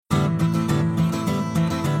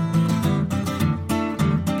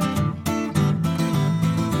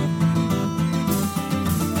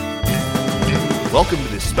Welcome to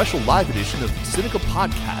this special live edition of the Sinica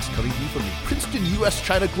Podcast, coming to you from the Princeton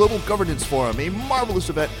U.S.-China Global Governance Forum, a marvelous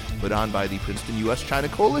event put on by the Princeton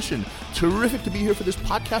U.S.-China Coalition. Terrific to be here for this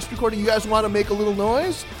podcast recording. You guys want to make a little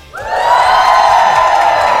noise?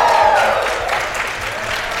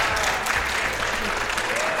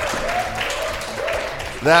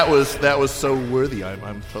 That was so worthy.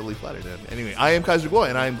 I'm totally flattered. Anyway, I am Kaiser Guo,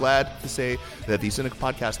 and I am glad to say that the Sinica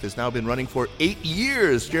Podcast has now been running for 8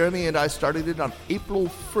 years. Jeremy and I started it on April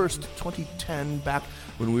 1st, 2010, back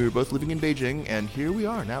when we were both living in Beijing, and here we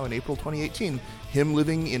are now in April 2018. Him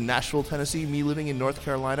living in Nashville, Tennessee, me living in North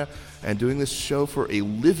Carolina, and doing this show for a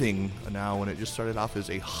living now when it just started off as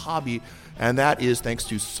a hobby. And that is thanks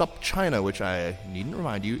to SupChina, which I needn't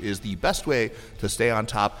remind you is the best way to stay on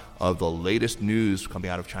top of the latest news coming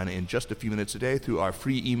out of China in just a few minutes a day through our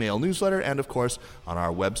free email newsletter and, of course, on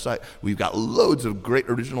our website. We've got loads of great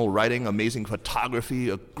original writing, amazing photography,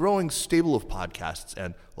 a growing stable of podcasts,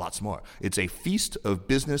 and lots more. It's a feast of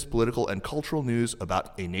business, political, and cultural news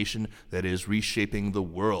about a nation that is reshaping the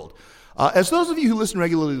world. As those of you who listen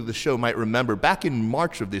regularly to the show might remember, back in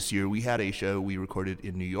March of this year, we had a show we recorded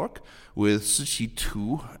in New York with Siqi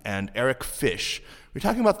Tu and Eric Fish. We're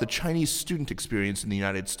talking about the Chinese student experience in the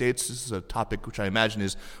United States. This is a topic which I imagine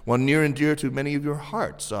is one near and dear to many of your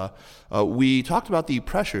hearts. We talked about the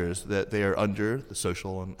pressures that they are under, the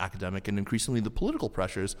social and academic, and increasingly the political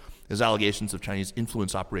pressures, as allegations of Chinese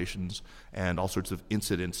influence operations and all sorts of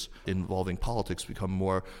incidents involving politics become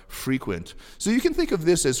more frequent. So you can think of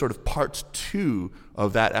this as sort of part two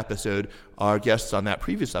of that episode. Our guests on that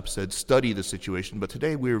previous episode study the situation, but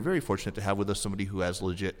today we're very fortunate to have with us somebody who has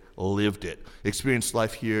legit lived it, experienced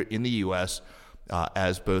life here in the U.S.,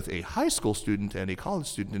 as both a high school student and a college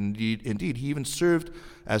student. Indeed, he even served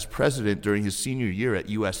as president during his senior year at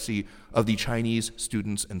USC of the Chinese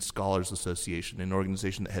Students and Scholars Association, an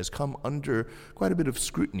organization that has come under quite a bit of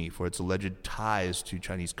scrutiny for its alleged ties to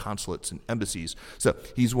Chinese consulates and embassies. So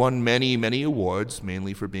he's won many, many awards,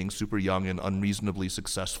 mainly for being super young and unreasonably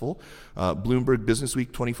successful. Bloomberg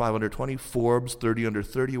Businessweek 25 Under 20, Forbes 30 Under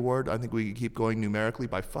 30 award. I think we could keep going numerically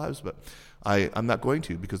by fives, but I'm not going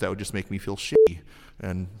to, because that would just make me feel shitty.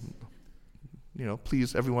 And,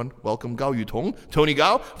 please, everyone, welcome Gao Yutong, Tony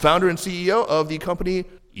Gao, founder and CEO of the company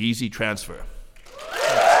Easy Transfer.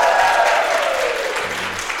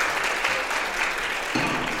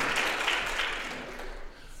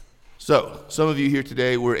 So, some of you here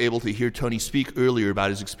today were able to hear Tony speak earlier about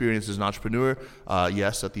his experience as an entrepreneur.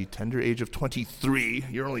 Yes, at the tender age of 23.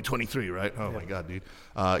 You're only 23, right? Oh, my God, dude.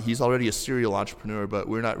 He's already a serial entrepreneur, but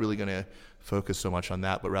we're not really going to focus so much on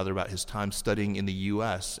that, but rather about his time studying in the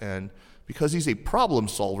U.S. And because he's a problem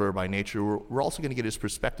solver by nature, we're also going to get his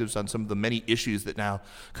perspectives on some of the many issues that now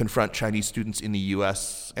confront Chinese students in the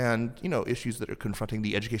U.S. and, issues that are confronting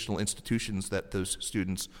the educational institutions that those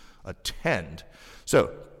students attend.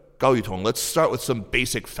 So, Gao Yutong, let's start with some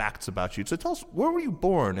basic facts about you. So tell us, where were you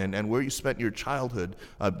born and where you spent your childhood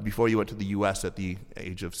before you went to the U.S. at the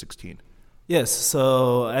age of 16? Yes,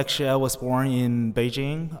 so actually I was born in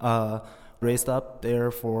Beijing, raised up there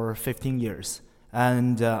for 15 years.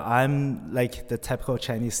 And I'm like the typical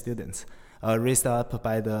Chinese student, raised up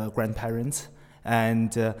by the grandparents.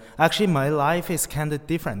 And actually my life is kind of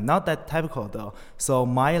different, not that typical though. So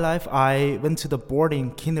my life, I went to the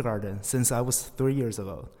boarding kindergarten since I was 3 years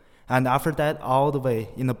old. And after that, all the way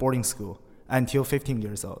in the boarding school until 15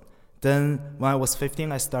 years old. Then when I was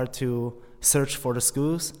 15, I started to search for the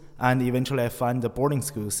schools, and eventually I found the boarding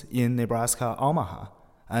schools in Nebraska, Omaha.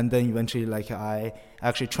 And then eventually I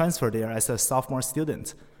actually transferred there as a sophomore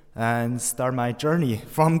student and start my journey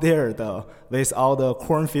from there though, with all the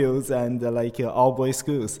cornfields and all boys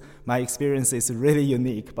schools. My experience is really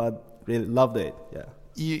unique, but really loved it, yeah.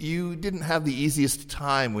 You didn't have the easiest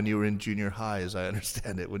time when you were in junior high, as I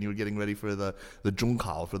understand it, when you were getting ready for the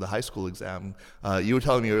Zhongkao, for the high school exam. You were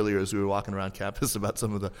telling me earlier as we were walking around campus about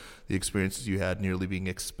some of the experiences you had, nearly being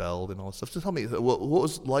expelled and all this stuff. So tell me, what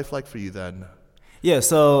was life like for you then? Yeah,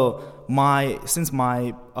 so since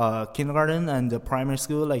my kindergarten and the primary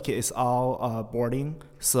school, it's all boarding.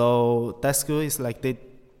 So that school is they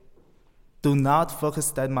do not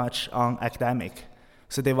focus that much on academic.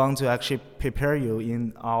 So they want to actually prepare you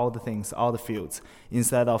in all the things, all the fields,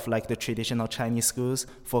 instead of the traditional Chinese schools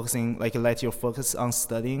focusing, let you focus on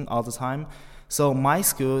studying all the time. So my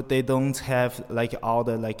school, they don't have all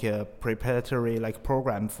the preparatory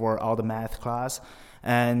program for all the math class,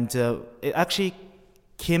 and it actually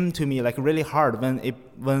came to me really hard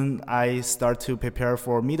when I start to prepare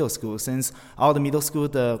for middle school, since all the middle school,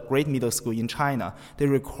 the great middle school in China, they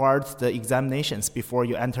required the examinations before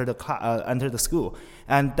you enter the school,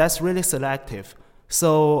 and that's really selective.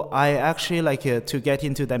 So I actually to get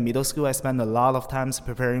into that middle school, I spent a lot of times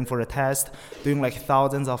preparing for the test, doing like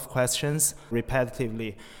thousands of questions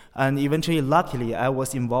repetitively. And eventually, luckily, I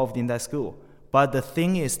was involved in that school. But the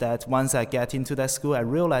thing is that once I get into that school, I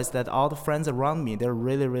realized that all the friends around me, they're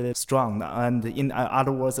really, really strong. And in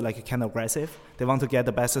other words, kind of aggressive. They want to get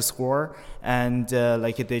the best score, and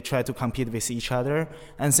they try to compete with each other.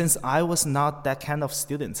 And since I was not that kind of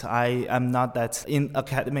student, I am not that, in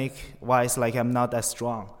academic wise, I'm not that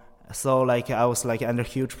strong. So I was under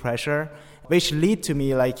huge pressure, which lead to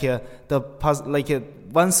me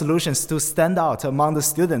one solution to stand out among the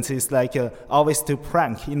students is always to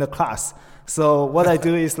prank in the class. So what I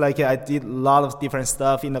do is I did a lot of different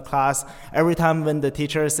stuff in the class. Every time when the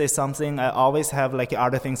teacher says something, I always have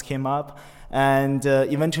other things came up. And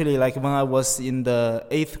eventually, when I was in the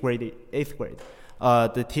eighth grade,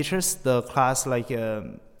 the teachers, the class,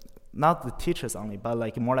 not the teachers only,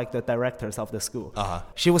 but more like the directors of the school. Uh-huh.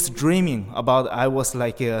 She was dreaming about I was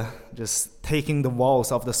just taking the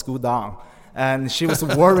walls of the school down. And she was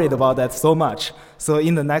worried about that so much. So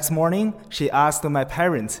in the next morning, she asked my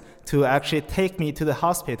parents to actually take me to the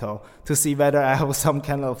hospital to see whether I have some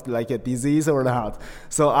kind of a disease or not.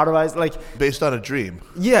 So otherwise, based on a dream.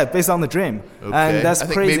 Yeah, based on the dream. Okay. And that's I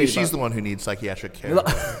think crazy. Maybe she's the one who needs psychiatric care.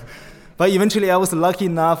 But eventually, I was lucky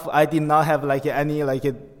enough. I did not have any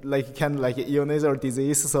illness or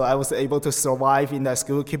disease, so I was able to survive in that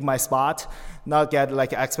school, keep my spot, not get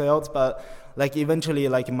expelled. But eventually,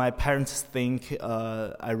 my parents think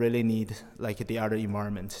I really need the other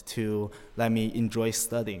environment to let me enjoy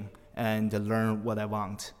studying and learn what I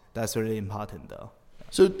want. That's really important, though.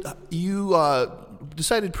 So you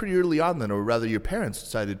decided pretty early on then, or rather your parents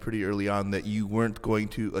decided pretty early on that you weren't going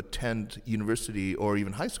to attend university or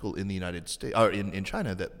even high school in the United States, or in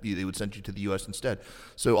China, that they would send you to the U.S. instead.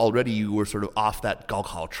 So already you were sort of off that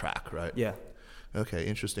Gaokao track, right? Yeah. Okay,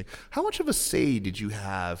 interesting. How much of a say did you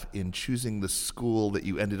have in choosing the school that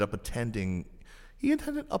you ended up attending? You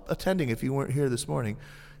ended up attending, if you weren't here this morning,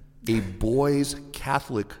 a boys'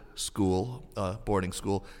 Catholic school, boarding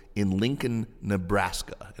school, in Lincoln,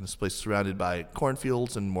 Nebraska, in this place surrounded by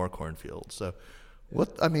cornfields and more cornfields. So,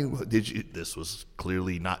 this was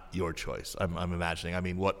clearly not your choice, I'm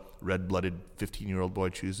imagining. What red-blooded 15-year-old boy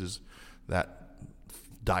chooses that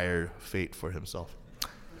dire fate for himself?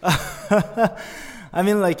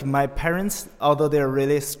 My parents, although they're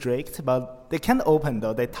really strict, but they can open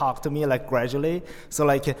though. They talk to me gradually. So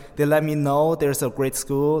they let me know there's a great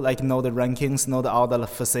school, know the rankings, know all the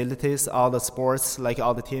facilities, all the sports,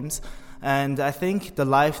 all the teams. And I think the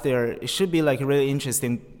life there, it should be really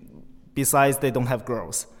interesting. Besides, they don't have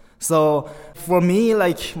girls. So for me,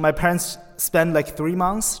 my parents spent 3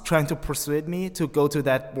 months trying to persuade me to go to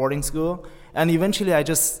that boarding school. And eventually, I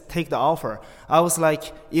just take the offer. I was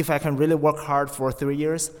if I can really work hard for 3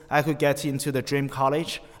 years, I could get into the dream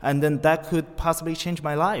college, and then that could possibly change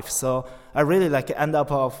my life. So I really end up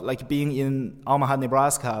being in Omaha,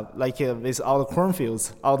 Nebraska, with all the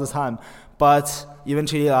cornfields all the time. But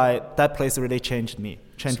eventually, that place really changed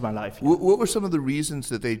my life. Yeah. What were some of the reasons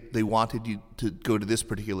that they wanted you to go to this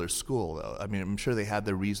particular school, though? I'm sure they had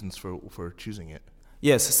their reasons for choosing it.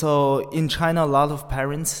 Yes, so in China, a lot of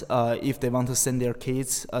parents, if they want to send their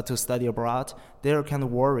kids to study abroad, they're kind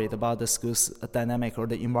of worried about the school's dynamic or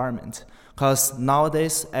the environment. Because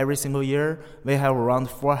nowadays, every single year, we have around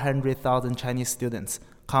 400,000 Chinese students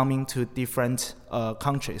coming to different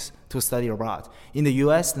countries to study abroad. In the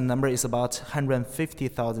US, the number is about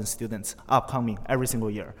 150,000 students upcoming every single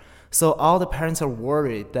year. So all the parents are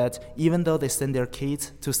worried that even though they send their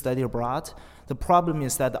kids to study abroad, the problem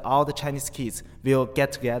is that all the Chinese kids will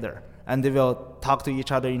get together and they will talk to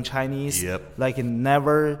each other in Chinese, Yep.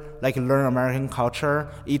 Never learn American culture,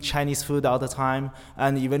 eat Chinese food all the time,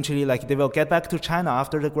 and eventually they will get back to China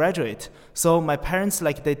after they graduate. So my parents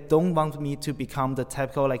they don't want me to become the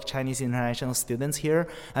typical Chinese international students here,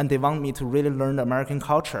 and they want me to really learn the American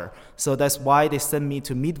culture. So that's why they sent me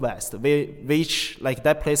to Midwest, which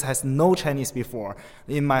that place has no Chinese before.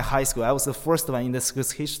 In my high school, I was the first one in the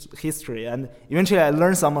school's history, and eventually I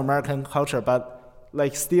learned some American culture, but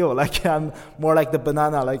still, I'm more like the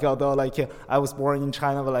banana, although, I was born in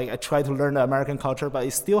China, but, I try to learn the American culture, but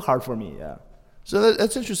it's still hard for me, yeah. So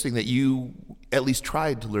that's interesting that you at least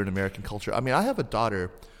tried to learn American culture. I have a daughter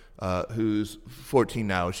who's 14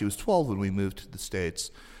 now. She was 12 when we moved to the States.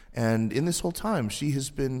 And in this whole time, she has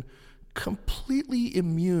been completely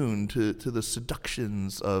immune to the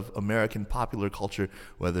seductions of American popular culture,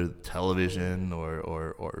 whether television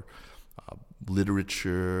or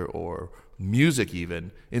literature or music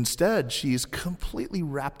even. Instead, she's completely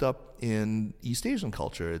wrapped up in East Asian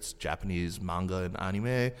culture. It's Japanese manga and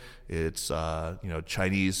anime. It's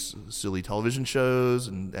Chinese silly television shows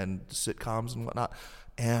and sitcoms and whatnot.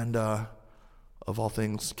 And of all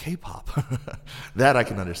things, K-pop. That I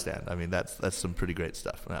can understand. I mean, that's some pretty great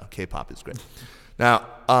stuff. Now, K-pop is great. Now,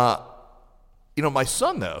 my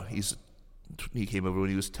son though, he came over when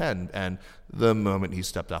he was 10, and the moment he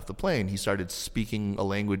stepped off the plane, he started speaking a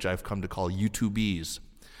language I've come to call YouTubese,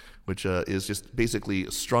 which is just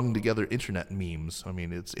basically strung together internet memes. I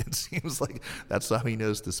mean, it seems like that's how he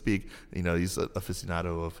knows to speak. He's an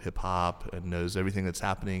aficionado of hip hop and knows everything that's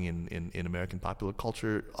happening in American popular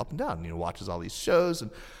culture up and down. Watches all these shows,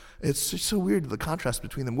 and it's just so weird, the contrast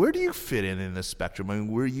between them. Where do you fit in this spectrum? I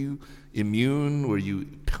mean, were you immune? Were you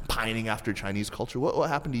pining after Chinese culture? What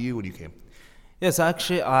happened to you when you came? Yes,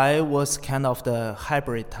 actually, I was kind of the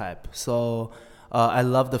hybrid type. So I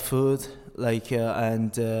love the food,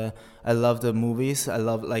 and I love the movies. I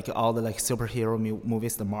love all the superhero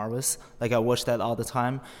movies, the Marvels. I watch that all the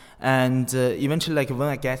time. And eventually, when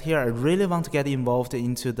I get here, I really want to get involved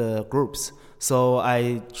into the groups. So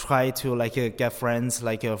I try to get friends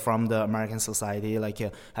from the American society.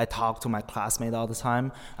 I talk to my classmates all the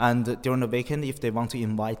time, and during the weekend, if they want to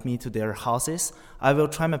invite me to their houses, I will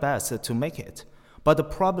try my best to make it. But the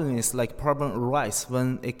problem is problem arises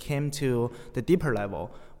when it came to the deeper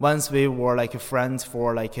level. Once we were friends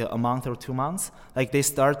for a month or 2 months, they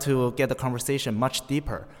start to get the conversation much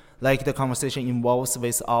deeper. The conversation involves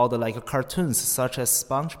with all the cartoons such as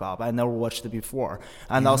SpongeBob. I never watched it before,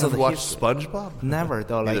 and you also never watched SpongeBob? Never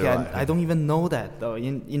though. I don't even know that though.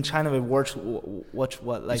 In China we watch what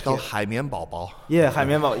it's called 海绵宝宝. Yeah, 海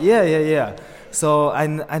绵宝. Yeah. So I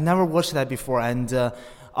never watched that before, and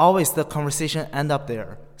always the conversation end up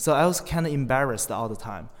there. So I was kind of embarrassed all the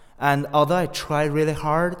time. And although I try really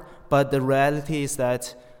hard, but the reality is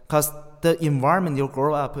that because the environment you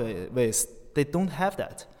grow up with, they don't have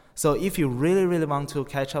that. So if you really, really want to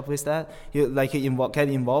catch up with that, you get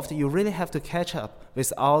involved, you really have to catch up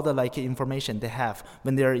with all the information they have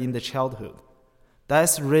when they're in the childhood.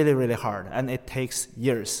 That's really, really hard, and it takes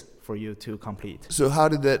years for you to complete. So how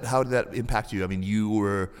did that impact you? I mean,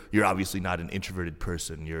 you're obviously not an introverted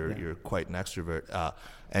person. You're quite an extrovert,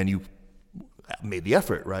 and you made the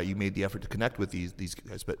effort, right? You made the effort to connect with these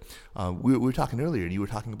guys. But we were talking earlier, and you were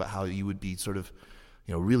talking about how you would be sort of,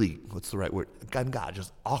 really, what's the right word? Ganga,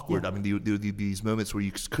 just awkward. Yeah. I mean, there would be these moments where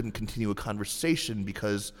you couldn't continue a conversation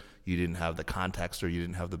because you didn't have the context or you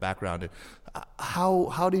didn't have the background.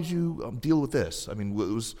 How did you deal with this? I mean,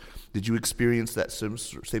 did you experience that same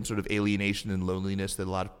sort of alienation and loneliness that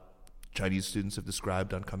a lot of Chinese students have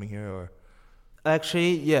described on coming here, or?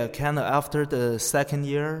 Actually, yeah, kind of after the second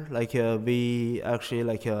year, we actually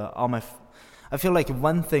I feel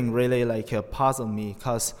one thing really puzzled me,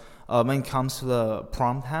 because when it comes to the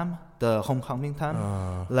prom time, the homecoming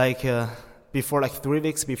time, before 3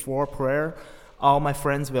 weeks before prayer, all my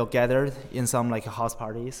friends will gather in some house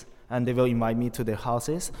parties, and they will invite me to their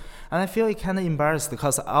houses. And I feel kind of embarrassed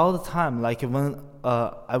because all the time, when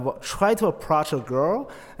I try to approach a girl,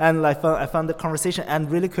 and I found the conversation end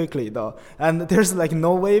really quickly though. And there's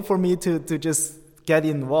no way for me to just get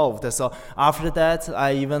involved. So after that,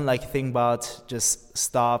 I even think about just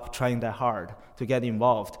stop trying that hard to get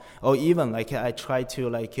involved. Or even I try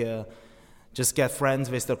to just get friends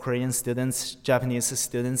with the Korean students, Japanese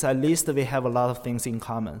students. At least we have a lot of things in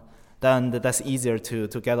common. Then that's easier to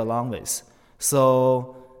get along with.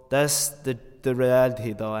 So that's the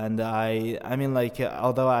reality though. And I mean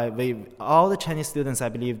although all the Chinese students, I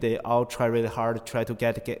believe they all try really hard to try to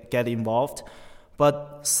get involved,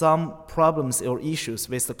 but some problems or issues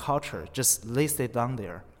with the culture just listed down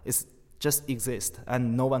there. It's just exist,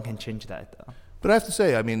 and no one can change that though. But I have to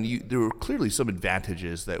say, I mean, there were clearly some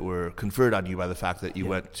advantages that were conferred on you by the fact that you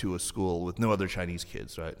went to a school with no other Chinese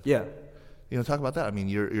kids, right? Yeah. Talk about that. I mean,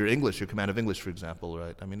 your English, your command of English, for example,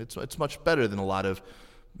 right? I mean, it's much better than a lot of,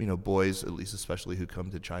 boys, at least especially who come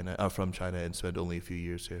to China from China and spend only a few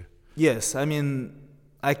years here. Yes, I mean,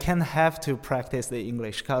 I can have to practice the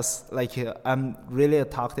English because I'm really a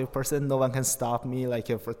talkative person. No one can stop me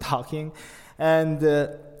for talking, and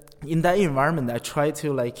in that environment, I try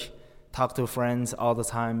to talk to friends all the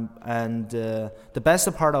time. And the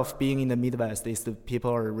best part of being in the Midwest is the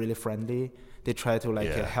people are really friendly. They try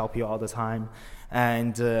to help you all the time.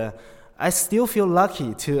 And I still feel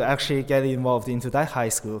lucky to actually get involved into that high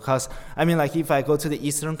school, because I mean if I go to the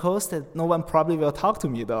Eastern Coast, no one probably will talk to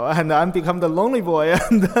me though, and I'm become the lonely boy,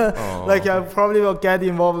 and I probably will get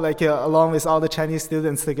involved along with all the Chinese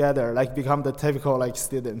students together, become the typical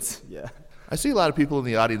students. Yeah. I see a lot of people in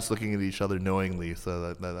the audience looking at each other knowingly,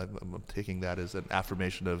 so I'm taking that as an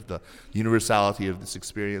affirmation of the universality of this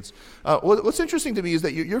experience. What's interesting to me is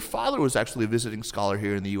that your father was actually a visiting scholar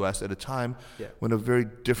here in the U.S. at a time when a very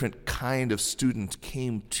different kind of student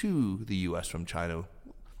came to the U.S. from China.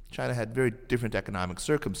 China had very different economic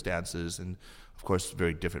circumstances, and of course,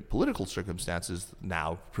 very different political circumstances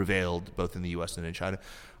now prevailed both in the U.S. and in China.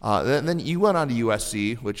 Then you went on to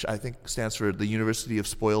USC, which I think stands for the University of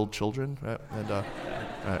Spoiled Children, right? And,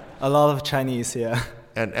 right. A lot of Chinese, yeah.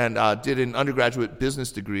 And did an undergraduate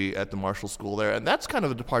business degree at the Marshall School there. And that's kind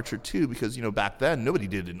of a departure, too, because, back then, nobody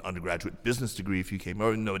did an undergraduate business degree if you came,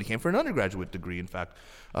 or nobody came for an undergraduate degree, in fact.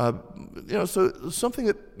 So something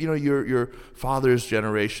that, your father's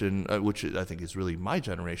generation, which I think is really my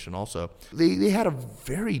generation also, they had a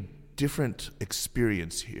very different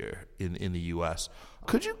experience here in the U.S.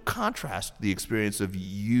 Could you contrast the experience of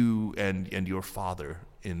you and your father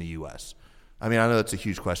in the U.S.? I mean, I know that's a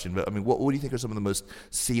huge question, but I mean, what do you think are some of the most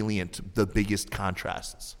salient, the biggest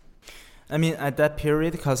contrasts? I mean, at that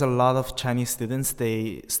period, because a lot of Chinese students,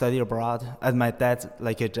 they study abroad. At my dad's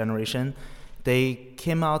a generation, they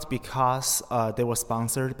came out because they were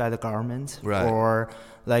sponsored by the government, right. Or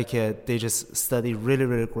they just study really,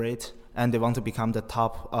 really great, and they want to become the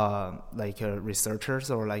top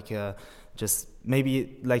researchers, or just maybe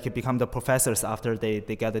become the professors after they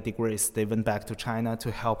get the degrees. They went back to China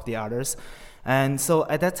to help the others. And so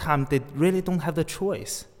at that time, they really don't have the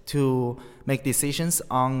choice to make decisions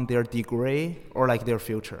on their degree or their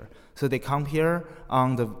future. So they come here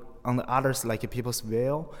on the others people's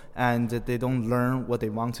will, and they don't learn what they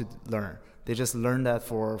want to learn. They just learn that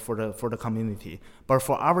for the community. But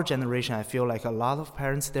for our generation, I feel like a lot of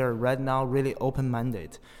parents, they're right now really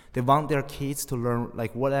open-minded. They want their kids to learn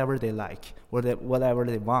whatever they like, whatever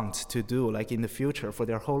they want to do in the future for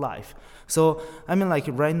their whole life. So I mean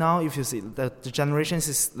right now, if you see the generations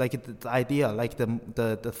is the idea,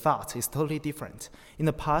 the thought is totally different. In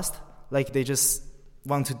the past, they just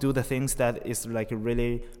want to do the things that is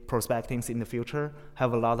really prospecting in the future,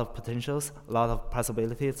 have a lot of potentials, a lot of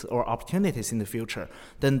possibilities or opportunities in the future.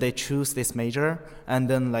 Then they choose this major, and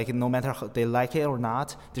then no matter how they like it or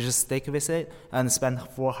not, they just stick with it and spend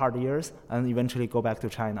 4 hard years and eventually go back to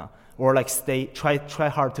China, or try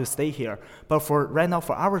hard to stay here. But for right now,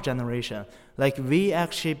 for our generation, we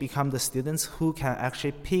actually become the students who can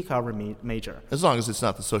actually pick our major. As long as it's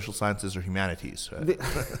not the social sciences or humanities, right?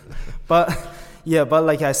 But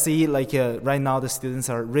I see right now the students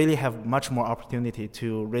really have much more opportunity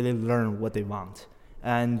to really learn what they want.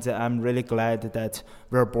 And I'm really glad that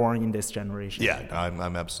we're born in this generation. Yeah,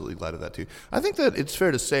 I'm absolutely glad of that too. I think that it's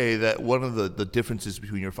fair to say that one of the differences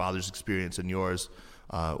between your father's experience and yours,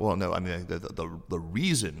 the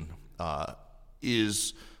reason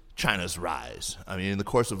is China's rise. I mean, in the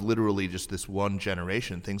course of literally just this one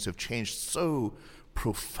generation, things have changed so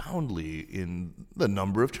profoundly in the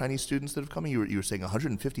number of Chinese students that have come. You were saying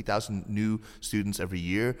 150,000 new students every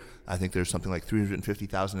year. I think there's something like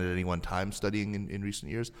 350,000 at any one time studying in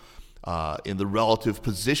recent years. In the relative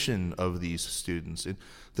position of these students, in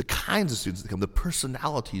the kinds of students that come, the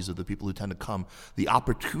personalities of the people who tend to come, the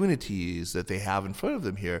opportunities that they have in front of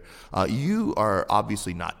them here. You are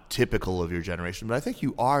obviously not typical of your generation, but I think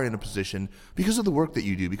you are in a position, because of the work that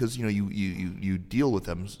you do, because you deal with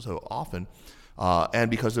them so often, and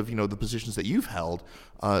because of the positions that you've held,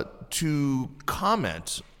 to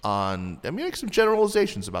comment on, make some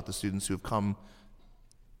generalizations about the students who have come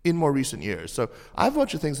in more recent years. So I have a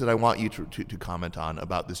bunch of things that I want you to comment on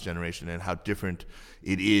about this generation and how different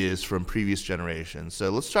it is from previous generations. So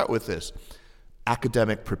let's start with this.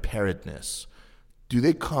 Academic preparedness. Do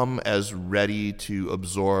they come as ready to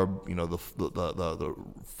absorb the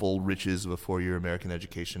full riches of a 4-year American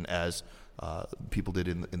education as people did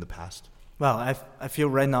in the past? Well, I feel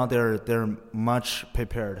right now they're much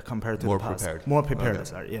prepared compared to the past. More prepared. Okay.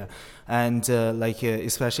 Sorry, yeah. And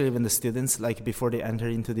especially when the students before they enter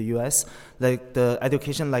into the U.S., the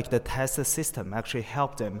education the test system actually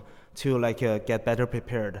helped them to get better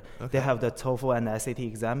prepared. Okay. They have the TOEFL and SAT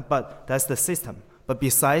exam, but that's the system. But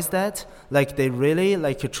besides that, they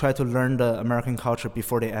really try to learn the American culture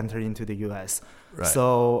before they enter into the U.S. Right.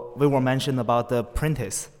 So we were mentioned about the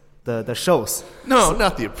Apprentice. The shows. No,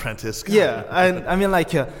 not The Apprentice. God. Yeah, and I mean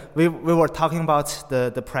we were talking about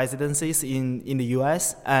the presidencies in the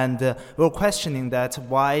U.S. and we were questioning that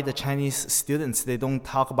why the Chinese students, they don't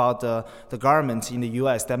talk about the government in the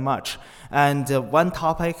U.S. that much. And one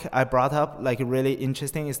topic I brought up really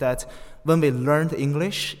interesting is that when we learned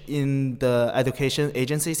English in the education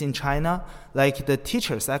agencies in China, the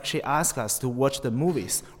teachers actually ask us to watch the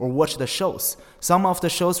movies or watch the shows. Some of the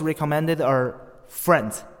shows recommended are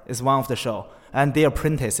Friends. is one of the show, and The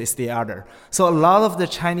Apprentice is the other. So a lot of the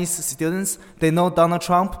Chinese students, they know Donald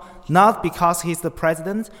Trump not because he's the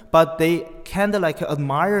president, but they kind of like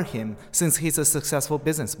admire him since he's a successful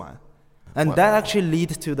businessman. And that actually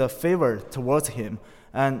leads to the favor towards him.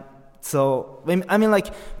 And so, I mean, like,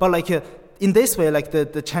 but like, in this way, like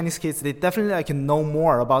the Chinese kids, they definitely like know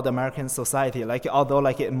more about American society. Like, although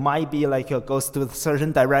like it might be like goes to a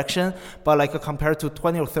certain direction, but like compared to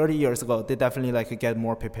 20 or 30 years ago, they definitely like get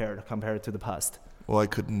more prepared compared to the past. Why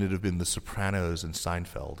couldn't it have been The Sopranos and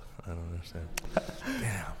Seinfeld? I don't understand.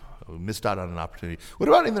 Damn. We missed out on an opportunity. What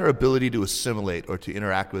about in their ability to assimilate or to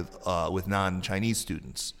interact with non-Chinese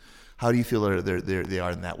students? How do you feel they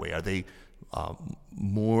are in that way? Are they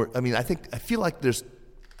more? I mean, I feel like there's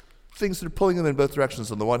things that are pulling them in both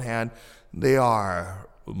directions. On the one hand, they are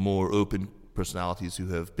more open personalities who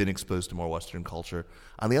have been exposed to more Western culture.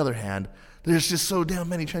 On the other hand, there's just so damn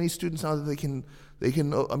many Chinese students now that they can.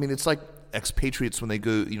 I mean, it's like expatriates when they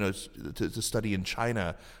go, to study in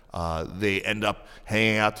China. They end up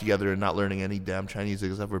hanging out together and not learning any damn Chinese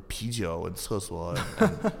except for 啤酒 and 厕所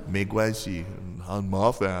and 没关系 and 很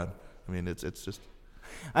麻烦. I mean, it's just.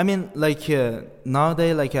 I mean, like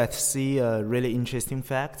nowadays, like I see a really interesting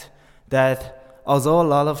fact that although a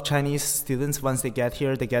lot of Chinese students, once they get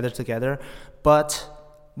here, they gather together, but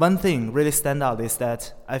one thing really stand out is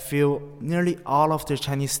that I feel nearly all of the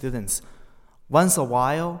Chinese students, once a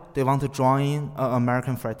while, they want to join an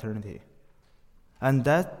American fraternity. And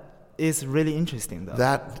that is really interesting, though.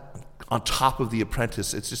 That, on top of The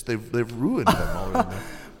Apprentice, it's just they've ruined them already.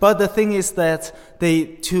 But the thing is that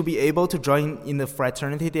to be able to join in the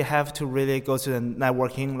fraternity, they have to really go to the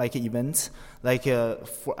networking like events, like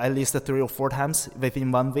for at least 3 or 4 times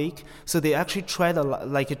within 1 week. So they actually try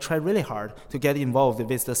really hard to get involved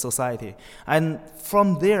with the society. And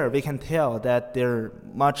from there, we can tell that they're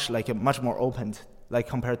much more open, like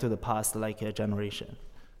compared to the past generation.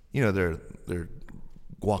 They're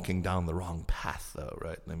walking down the wrong path, though,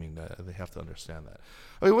 right? I mean, they have to understand that.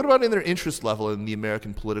 I mean, what about in their interest level in the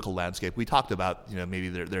American political landscape? We talked about, maybe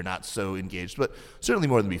they're not so engaged, but certainly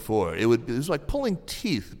more than before. It was like pulling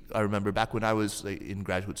teeth. I remember back when I was in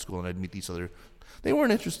graduate school and I'd meet these other. They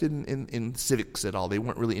weren't interested in civics at all. They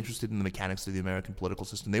weren't really interested in the mechanics of the American political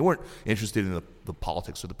system. They weren't interested in the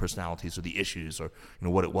politics or the personalities or the issues or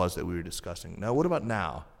what it was that we were discussing. Now, what about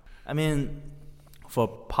now? I mean, for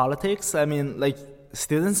politics,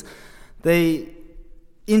 students,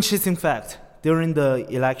 interesting fact, during the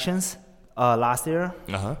elections last year,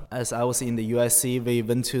 as I was in the USC, we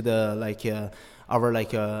went to the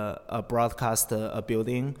our broadcast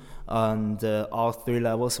building, and all 3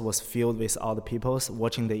 levels was filled with all the people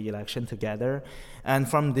watching the election together. And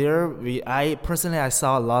from there, I personally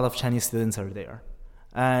saw a lot of Chinese students are there.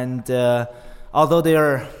 And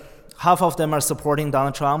although half of them are supporting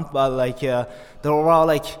Donald Trump, but the overall,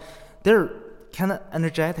 they're kind of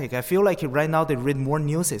energetic. I feel like right now they read more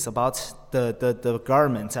news about the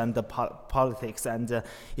government and the politics, and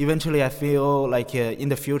eventually I feel like in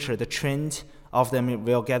the future the trend of them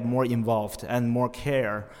will get more involved and more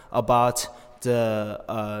care about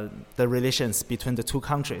the relations between the 2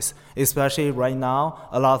 countries. Especially right now,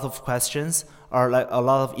 a lot of questions a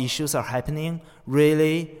lot of issues are happening,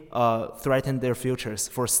 really threaten their futures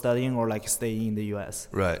for studying or staying in the U.S.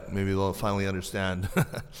 Right. Maybe they'll finally understand.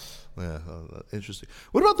 Yeah, interesting.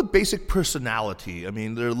 What about the basic personality? I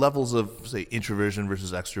mean, there are levels of, say, introversion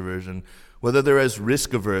versus extroversion. Whether they're as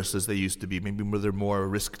risk averse as they used to be, maybe they're more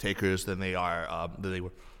risk takers than they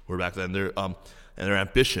were back then. And their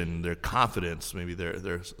ambition, their confidence, maybe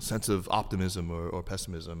their sense of optimism or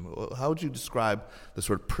pessimism. How would you describe the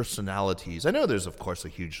sort of personalities? I know there's, of course, a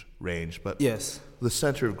huge range, but yes, the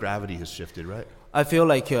center of gravity has shifted, right? I feel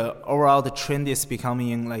like overall the trend is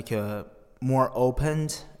becoming more open,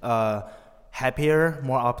 happier,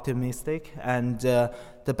 more optimistic, and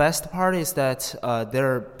the best part is that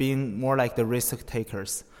they're being more like the risk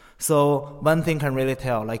takers. So one thing can really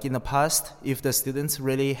tell, in the past, if the students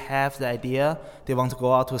really have the idea, they want to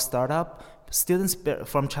go out to a startup, students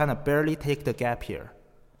from China barely take the gap year.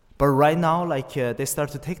 But right now, they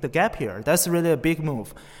start to take the gap year. That's really a big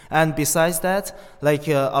move. And besides that,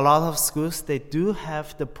 a lot of schools, they do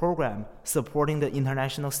have the program supporting the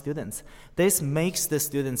international students. This makes the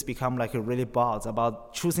students become really bold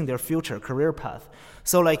about choosing their future career path.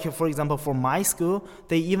 So for example, for my school,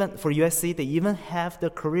 for USC, they even have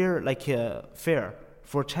the career fair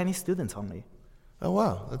for Chinese students only. Oh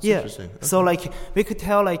wow, that's interesting. Okay. So we could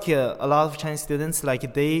tell a lot of Chinese students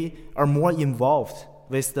they are more involved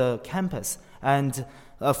with the campus. And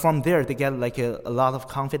from there, they get like a lot of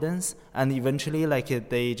confidence, and eventually like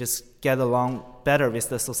they just get along better with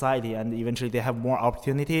the society, and eventually they have more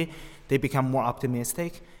opportunity. They become more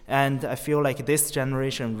optimistic, and I feel like this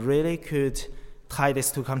generation really could tie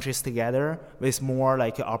these two countries together with more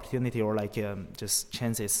like opportunity or like just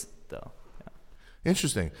chances though.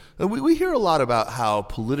 Interesting. We hear a lot about how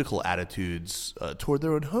political attitudes toward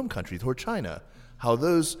their own home country, toward China, how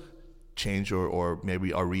those change or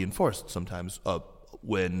maybe are reinforced sometimes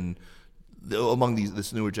when among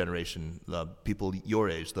this newer generation, people your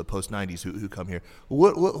age, the post-90s who come here.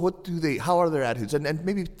 What do they? How are their attitudes? And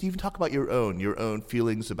maybe even talk about your own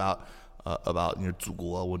feelings about 祖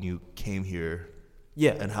国 when you came here.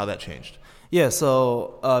 Yeah. And how that changed. Yeah.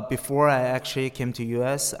 So before I actually came to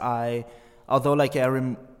US, although like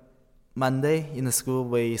every Monday in the school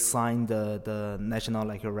we signed the national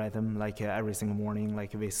like rhythm like every single morning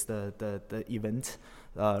like with the event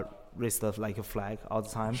raised like a flag all the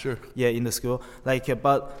time. Sure. Yeah, in the school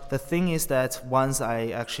but the thing is that once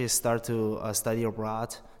I actually start to study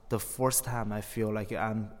abroad, the first time I feel like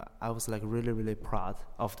I was like really, really proud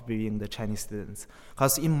of being the Chinese students.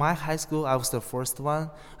 Because in my high school, I was the first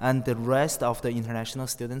one, and the rest of the international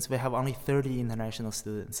students, we have only 30 international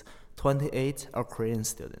students. 28 are Korean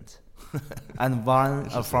students, and one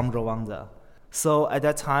are from Rwanda. So at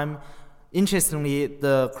that time, interestingly,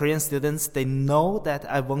 the Korean students, they know that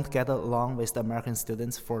I won't get along with the American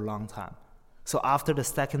students for a long time. So after the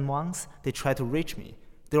second ones, they try to reach me.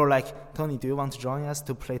 They were like, Tony, do you want to join us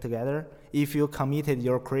to play together? If you committed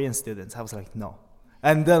your Korean students. I was like, no.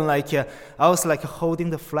 And then I was like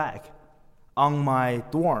holding the flag on my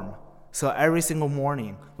dorm. So every single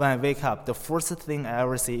morning when I wake up, the first thing I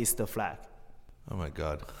ever see is the flag. Oh my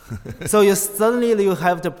God. So suddenly you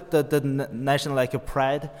have the national like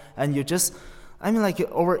pride, and you just,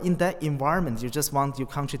 over in that environment, you just want your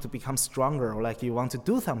country to become stronger, or like you want to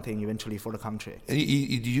do something eventually for the country. And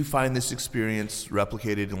do you find this experience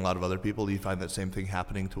replicated in a lot of other people? Do you find that same thing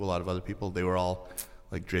happening to a lot of other people? They were all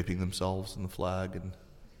like draping themselves in the flag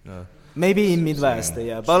and maybe in Midwest,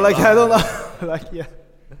 yeah, but like I don't know,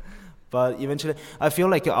 But eventually, I feel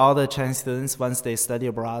like all the Chinese students, once they study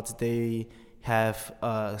abroad, they have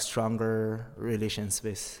stronger relations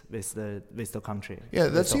with the country. Yeah,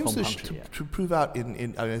 that seems to prove out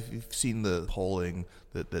in I mean, you've seen the polling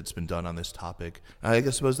that's been done on this topic. I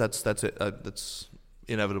suppose that's it. That's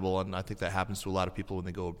inevitable, and I think that happens to a lot of people when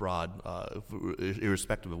they go abroad,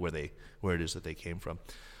 irrespective of where it is that they came from.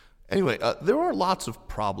 Anyway, there are lots of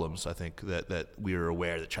problems, I think, that we are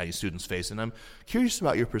aware that Chinese students face, and I'm curious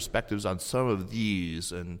about your perspectives on some of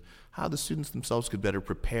these and how the students themselves could better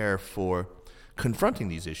prepare for confronting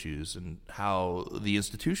these issues, and how the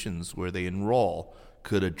institutions where they enroll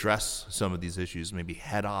could address some of these issues, maybe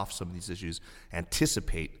head off some of these issues,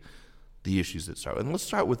 anticipate the issues that start. And let's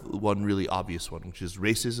start with one really obvious one, which is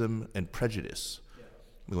racism and prejudice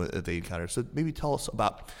that they encounter. So maybe tell us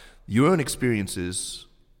about your own experiences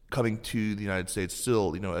coming to the United States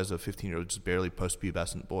still, as a 15-year-old, just barely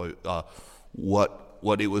post-pubescent boy,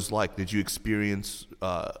 what it was like. Did you experience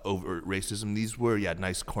overt racism? These were,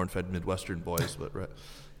 nice corn-fed Midwestern boys, but right.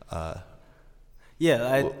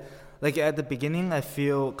 Like at the beginning, I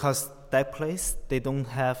feel, because that place, they don't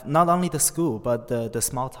have, not only the school, but the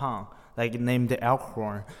small town, like named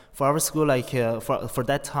Elkhorn. For our school, for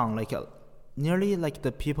that town, nearly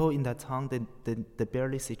the people in that town, they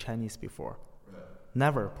barely see Chinese before. Right.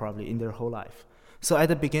 Never, probably, in their whole life. So at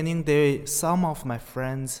the beginning, some of my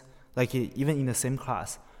friends, even in the same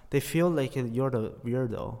class, they feel like you're the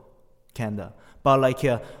weirdo, kinda. But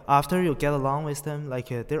after you get along with them,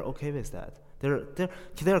 they're okay with that.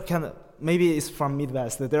 They're kind of, maybe it's from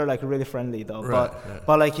Midwest. They're really friendly though. Right,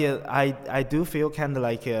 but I do feel kind of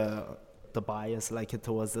the bias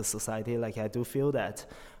towards the society. I do feel that.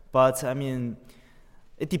 But I mean,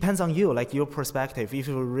 it depends on you, your perspective. If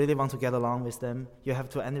you really want to get along with them, you have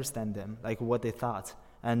to understand them, what they thought,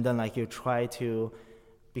 and then you try to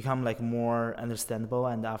become more understandable,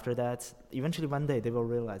 and after that, eventually one day they will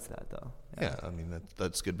realize that though. Yeah, I mean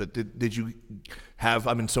that's good. But did you have?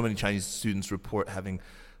 I mean, so many Chinese students report having,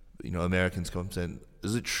 Americans come and say,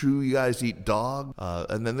 "Is it true you guys eat dog?"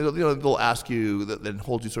 And then they'll ask you, then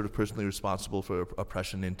hold you sort of personally responsible for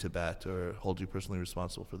oppression in Tibet, or hold you personally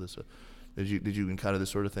responsible for this. Did you encounter this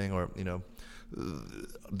sort of thing, or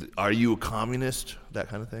are you a communist? That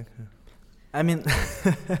kind of thing. I mean.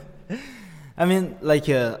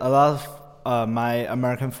 A lot of my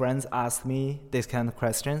American friends ask me these kind of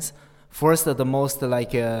questions. First, the most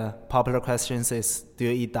popular questions is, do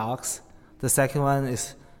you eat dogs? The second one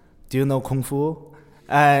is, do you know Kung Fu?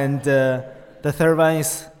 And The third one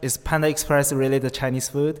is Panda Express really the Chinese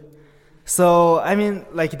food? So, I mean,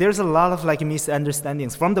 like, there's a lot of, like,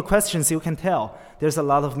 misunderstandings. From the questions, you can tell there's a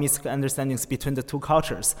lot of misunderstandings between the two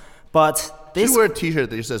cultures. But this... You wear a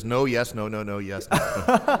t-shirt that just says no, yes, no, no, no, yes,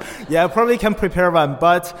 no. Yeah, I probably can prepare one.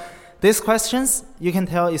 But these questions, you can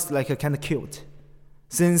tell is, like, kind of cute.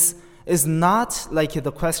 Since it's not, like,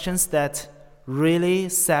 the questions that really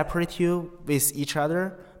separate you with each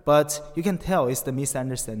other, but you can tell it's the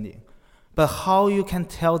misunderstanding. But how you can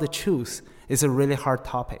tell the truth is a really hard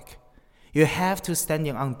topic. You have to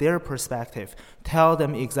standing on their perspective, tell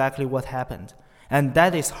them exactly what happened. And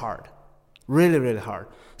that is hard. Really, really hard.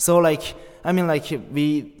 So like, I mean, like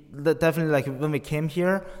we definitely, like when we came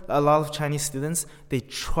here, a lot of Chinese students, they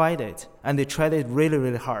tried it. And they tried it really,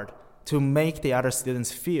 really hard to make the other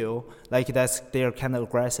students feel like they're kind of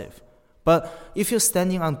aggressive. But if you're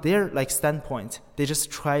standing on their like standpoint, they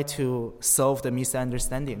just try to solve the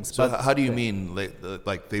misunderstandings. So how do you mean?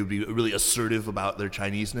 Like they would be really assertive about their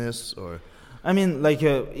Chineseness, or? I mean, like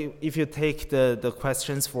if you take the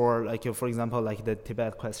questions for like for example like the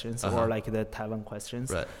Tibet questions or like the Taiwan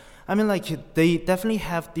questions. Right. I mean, like they definitely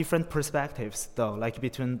have different perspectives though, like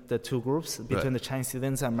between the two groups, between the Chinese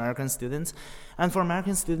students and American students. And for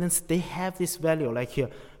American students, they have this value like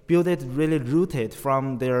build it really rooted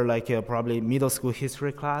from their like probably middle school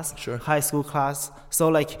history class, high school class. So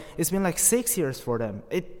like it's been like 6 years for them.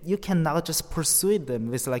 You cannot just persuade them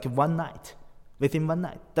with like one night, within one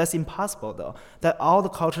night. That's impossible though. That all the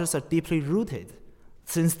cultures are deeply rooted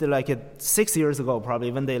since the like 6 years ago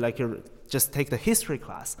probably when they like just take the history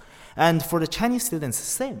class. And for the Chinese students,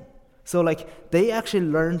 same. So like they actually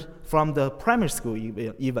learned from the primary school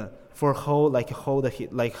even for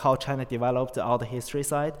how China developed all the history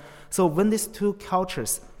side. So when these two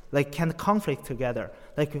cultures like can conflict together,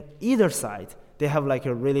 like either side, they have like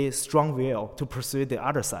a really strong will to pursue the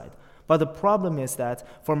other side. But the problem is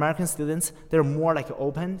that for American students, they're more like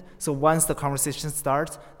open. So once the conversation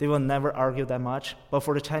starts, they will never argue that much. But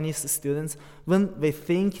for the Chinese students, when they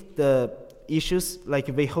think the issues, like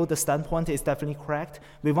we hold the standpoint is definitely correct,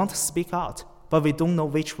 we want to speak out, but we don't know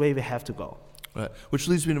which way we have to go. Right. Which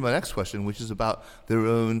leads me to my next question, which is about their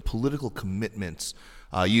own political commitments.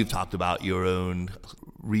 You've talked about your own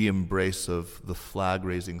re-embrace of the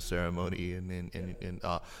flag-raising ceremony,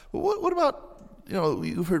 what about,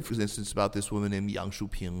 you've heard, for instance, about this woman named Yang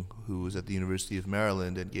Shuping, who was at the University of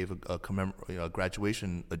Maryland and gave a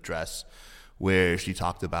graduation address where she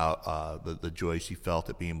talked about the joy she felt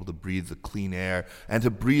at being able to breathe the clean air and to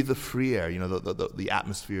breathe the free air, the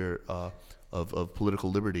atmosphere of political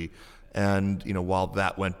liberty. And while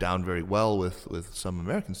that went down very well with some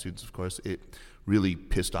American students, of course, it really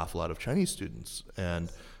pissed off a lot of Chinese students.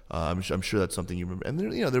 And I'm sure that's something you remember. And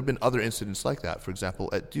there have been other incidents like that. For example,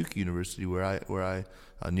 at Duke University,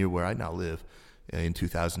 near where I now live, in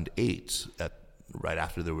 2008, right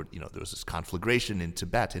after there was this conflagration in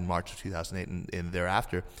Tibet in March of 2008, and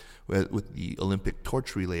thereafter, with the Olympic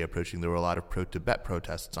torch relay approaching, there were a lot of pro-Tibet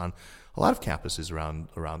protests on a lot of campuses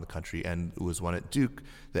around the country, and it was one at Duke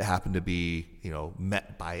that happened to be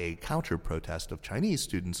met by a counter protest of Chinese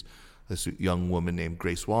students. This young woman named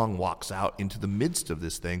Grace Wong walks out into the midst of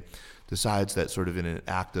this thing, decides that sort of in an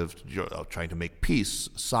act of trying to make peace,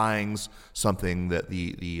 signs something that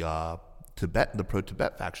the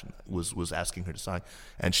pro-Tibet faction was asking her to sign,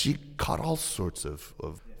 and she caught all sorts of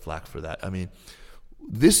flack for that. I mean,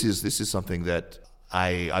 this is something that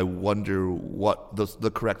I wonder what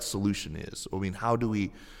the correct solution is. I mean,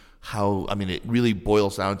 it really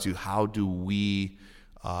boils down to how do we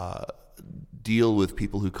deal with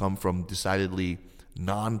people who come from decidedly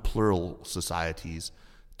non-plural societies?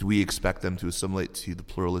 Do we expect them to assimilate to the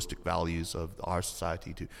pluralistic values of our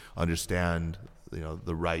society, to understand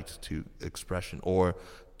the right to expression, or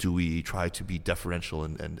do we try to be deferential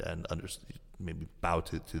and maybe bow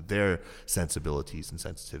to their sensibilities and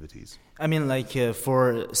sensitivities? I mean, like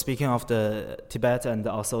for speaking of the Tibet and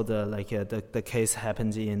also the case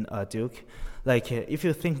happened in Duke, if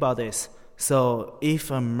you think about this, so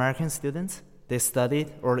if American students they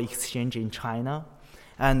studied or exchange in China,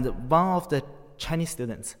 and one of the Chinese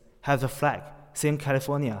students has a flag saying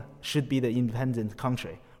California should be the independent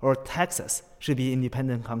country, or Texas should be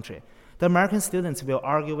independent country, the American students will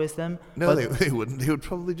argue with them. No, they wouldn't. They would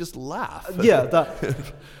probably just laugh. Yeah,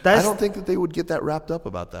 I don't think that they would get that wrapped up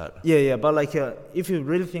about that. Yeah, but if you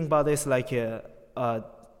really think about this,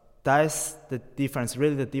 that's the difference,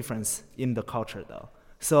 really the difference in the culture, though.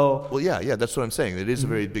 So well, yeah, that's what I'm saying. It is a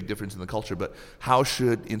very big difference in the culture. But how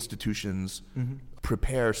should institutions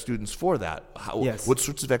prepare students for that? What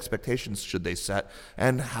sorts of expectations should they set?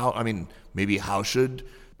 And how should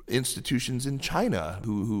institutions in China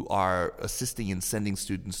who are assisting in sending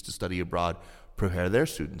students to study abroad prepare their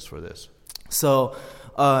students for this? So,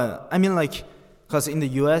 because in the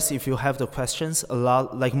US, if you have the questions,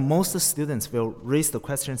 most students will raise the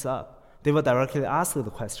questions up. They will directly ask the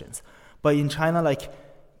questions. But in China,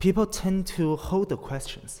 people tend to hold the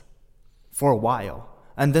questions for a while,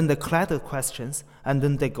 and then they collect the questions, and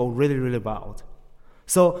then they go really, really wild.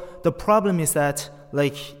 So the problem is that,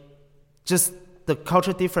 just the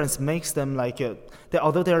cultural difference makes them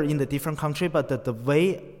although they're in a different country, but the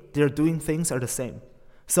way they're doing things are the same.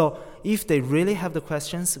 So if they really have the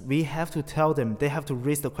questions, we have to tell them they have to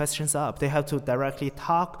raise the questions up. They have to directly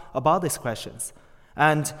talk about these questions.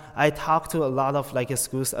 And I talked to a lot of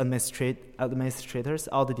schools administrators,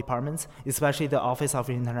 all the departments, especially the Office of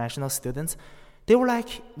International Students. They were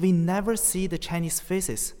like, we never see the Chinese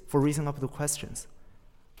faces for raising up the questions,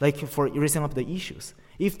 for raising up the issues.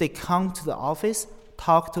 If they come to the office,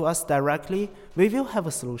 talk to us directly, we will have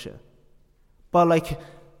a solution. But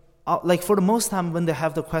for the most time, when they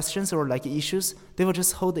have the questions or issues, they will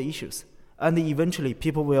just hold the issues, and eventually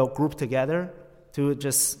people will group together to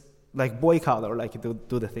just boycott or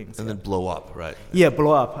do the things. And then blow up, right? Yeah,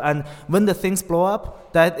 blow up. And when the things blow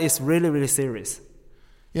up, that is really, really serious.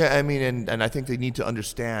 Yeah, and I think they need to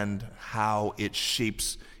understand how it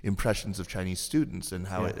shapes impressions of Chinese students and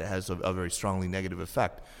how it has a very strongly negative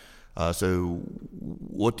effect. So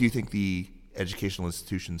what do you think the educational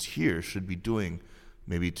institutions here should be doing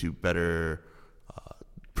maybe to better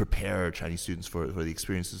prepare Chinese students for the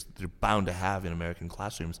experiences that they're bound to have in American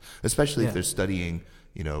classrooms, especially if they're studying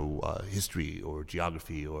history or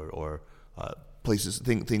geography or places,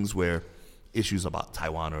 things where issues about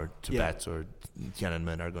Taiwan or Tibet or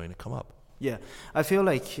Tiananmen are going to come up? Yeah, I feel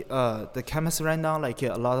the campus right now,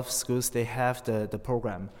 a lot of schools, they have the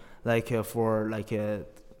program, for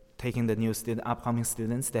taking the new upcoming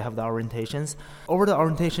students, they have the orientations. Over the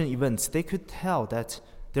orientation events, they could tell that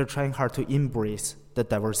they're trying hard to embrace the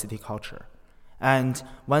diversity culture. And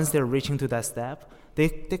once they're reaching to that step, they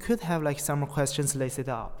could have some questions listed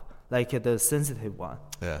up, the sensitive one,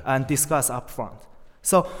 and discuss up front.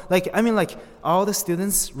 So all the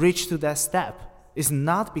students reach to that step is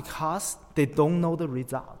not because they don't know the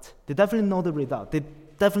result. They definitely know the result. They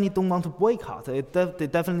definitely don't want to boycott. They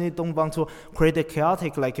definitely don't want to create a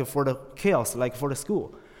chaotic for the chaos, for the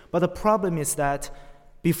school. But the problem is that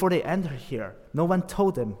before they enter here, no one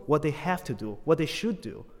told them what they have to do, what they should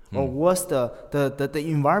do, or what's the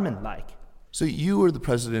environment like. So you were the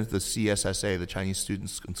president of the CSSA, the Chinese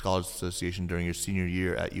Students and Scholars Association, during your senior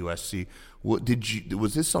year at USC.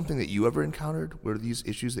 Was this something that you ever encountered? Were these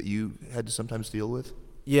issues that you had to sometimes deal with?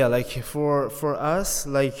 Yeah, for us,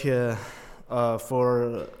 for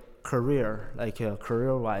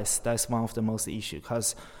career-wise, that's one of the most issue,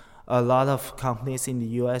 because a lot of companies in the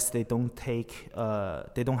U.S. they don't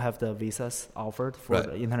have the visas offered for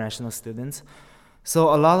the international students.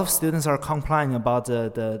 So a lot of students are complaining about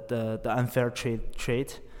the unfair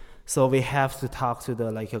trade. So we have to talk to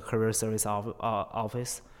the career service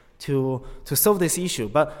office to solve this issue.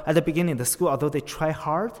 But at the beginning, the school, although they try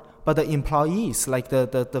hard, but the employees,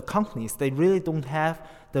 the companies, they really don't have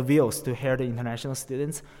the wills to hire the international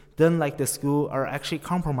students. Then the school are actually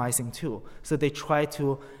compromising too. So they try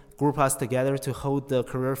to group us together to hold the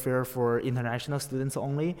career fair for international students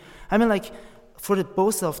only. For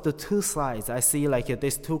both of the two sides, I see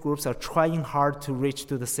these two groups are trying hard to reach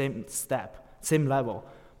to the same level.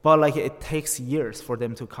 But it takes years for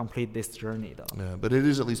them to complete this journey, though. Yeah, but it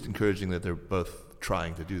is at least encouraging that they're both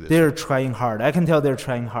trying to do this. They're trying hard. I can tell they're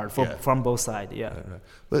trying hard from both sides. Yeah. Right.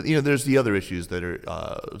 But there's the other issues that are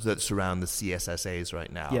that surround the CSSAs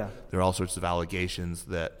right now. Yeah. There are all sorts of allegations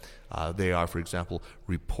that they are, for example,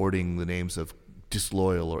 reporting the names of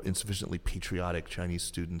disloyal or insufficiently patriotic Chinese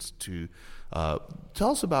students to.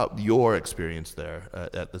 Tell us about your experience there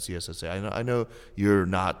at the CSSA. I know you're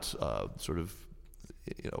not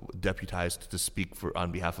deputized to speak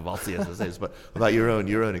on behalf of all CSSAs, but about your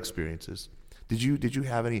own experiences. Did you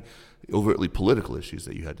have any overtly political issues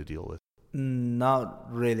that you had to deal with?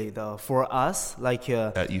 Not really, though. For us, at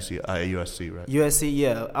USC, right? USC,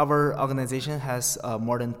 yeah. Our organization has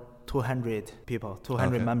more than 200 people,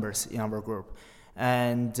 200 members in our group,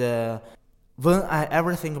 and. When I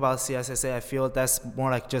ever think about CSSA, I feel that's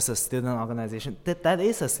more like just a student organization. That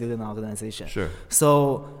is a student organization. Sure.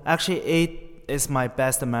 So actually, it is my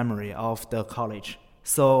best memory of the college.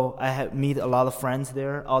 So I have meet a lot of friends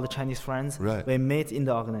there, all the Chinese friends. Right. We meet in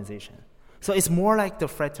the organization. So it's more like the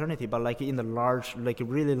fraternity, but in the large,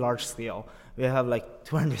 really large scale. We have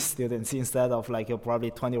 200 students instead of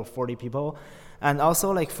probably 20 or 40 people. And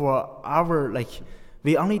also for our,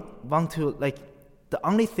 we only want to the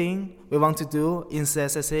only thing we want to do in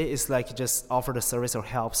CSSA is like just offer the service or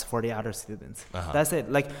helps for the other students. That's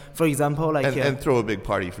it. Like for example, like and throw a big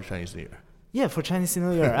party for Chinese New Year. Yeah, for Chinese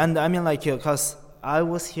New Year. And I mean, like, because I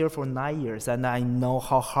was here for 9 years, and I know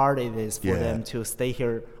how hard it is for them to stay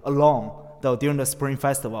here alone, though, during the Spring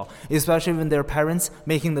Festival, especially when their parents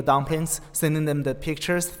making the dumplings, sending them the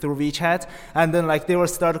pictures through WeChat, and then, like, they will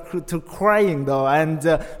start to crying, though, and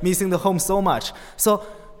missing the home so much. So,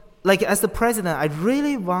 like, as the president, I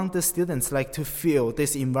really want the students, like, to feel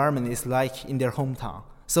this environment is like in their hometown.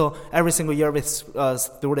 So every single year we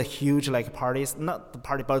throw the huge like parties, not the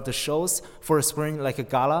party, but the shows for spring, like a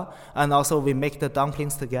gala, and also we make the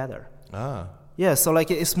dumplings together. Yeah, so like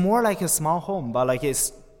it's more like a small home, but like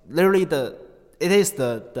it's literally it is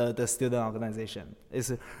the student organization.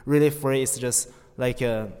 It's really free. It's just like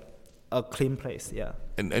a clean place. Yeah.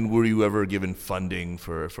 And were you ever given funding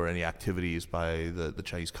for any activities by the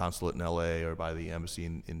Chinese consulate in LA or by the embassy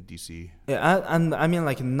in DC? Yeah, and I mean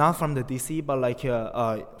like not from the DC, but like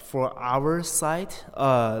for our side,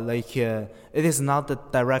 it is not the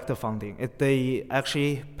direct funding. They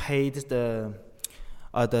actually paid the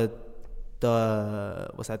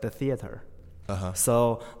theater.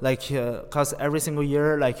 So like cause every single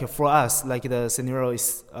year, like for us, like the scenario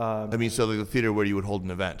is I mean, so like the theater where you would hold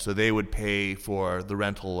an event, so they would pay for the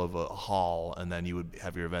rental of a hall, and then you would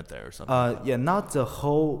have your event there or something. Yeah, not the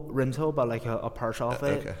whole rental, but like a partial of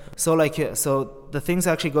it. Okay. So like so the things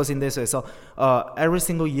actually goes in this way. So every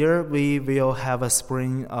single year we will have a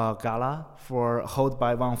spring gala held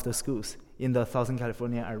by one of the schools in the Southern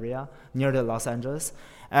California area near the Los Angeles,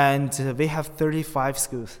 and we have 35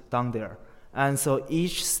 schools down there. And so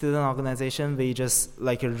each student organization, we just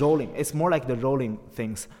like rolling. It's more like the rolling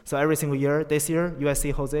things. So every single year, this year,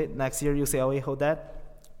 USC holds it. Next year, UCLA hold that.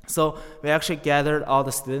 So we actually gathered all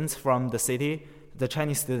the students from the city, the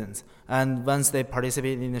Chinese students. And once they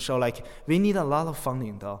participate in the show, like we need a lot of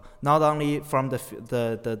funding though. Not only from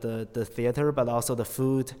the theater, but also the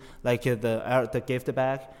food, like the gift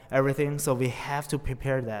bag, everything. So we have to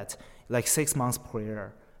prepare that like 6 months per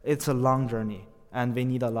year. It's a long journey. And we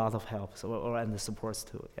need a lot of help and the supports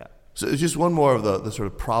too. Yeah. So just one more of the sort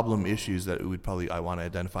of problem issues that I want to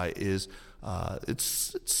identify is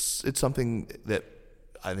it's something that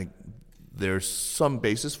I think there's some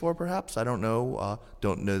basis for, perhaps. I don't know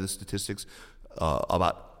the statistics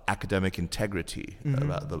about academic integrity,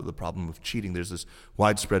 about the problem of cheating. There's this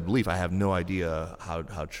widespread belief. I have no idea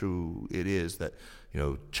how true it is that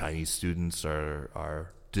Chinese students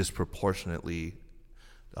are disproportionately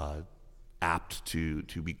apt to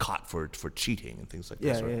be caught for cheating and things like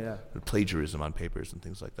that. Plagiarism on papers and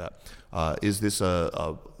things like that. Is this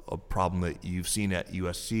a problem that you've seen at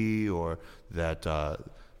USC or that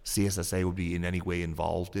CSSA would be in any way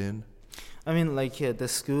involved in? I mean, like the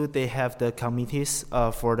school, they have the committees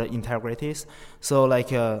for the integrities. So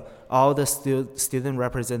like all the student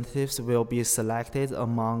representatives will be selected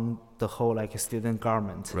among the whole like student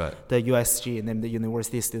government, right. The USG and then the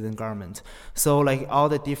university student government. So like all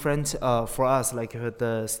the different, for us, like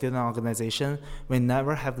the student organization, we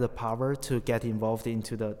never have the power to get involved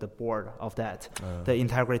into the board of that. The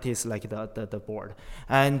integrity is like the board.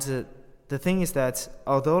 And the thing is that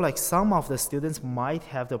although like some of the students might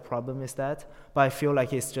have the problem with that, but I feel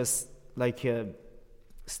like it's just like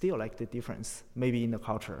still like the difference maybe in the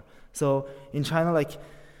culture. So in China, like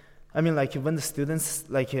I mean, like when the students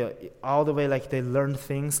like all the way like they learn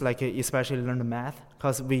things like especially learn the math,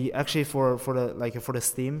 because we actually for the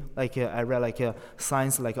STEAM like I read like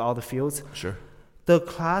science like all the fields. Sure. The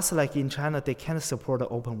class like in China they can't support the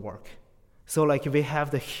open work. So like we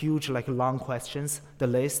have the huge like long questions, the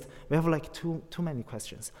list. We have like too many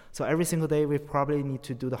questions. So every single day we probably need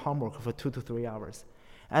to do the homework for 2 to 3 hours,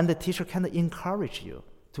 and the teacher can encourage you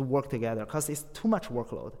to work together because it's too much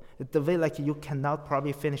workload. The way like you cannot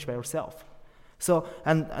probably finish by yourself. So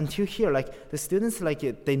and until here, like the students like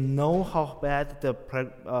they know how bad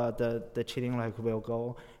the cheating like will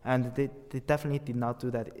go, and they definitely did not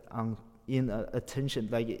do that in attention,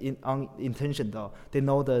 like on intention though. They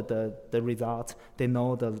know the result, they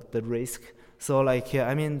know the risk. So like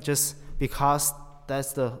I mean, just because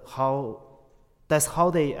that's how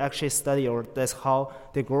they actually study, or that's how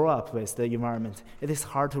they grow up with the environment. It is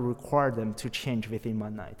hard to require them to change within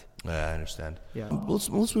one night. Yeah, I understand. Yeah. Let's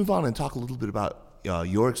move on and talk a little bit about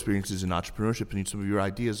your experiences in entrepreneurship and some of your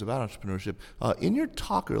ideas about entrepreneurship. In your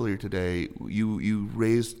talk earlier today, you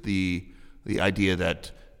raised the idea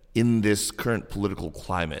that in this current political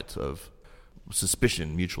climate of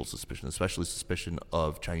mutual suspicion, especially suspicion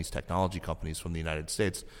of Chinese technology companies from the United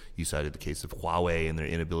States. You cited the case of Huawei and their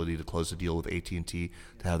inability to close a deal with AT&T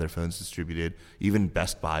to have their phones distributed. Even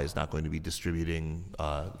Best Buy is not going to be distributing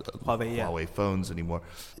Huawei phones anymore.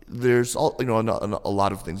 There's a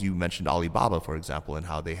lot of things. You mentioned Alibaba, for example, and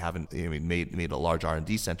how they haven't made a large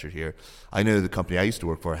R&D center here. I know the company I used to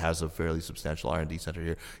work for has a fairly substantial R&D center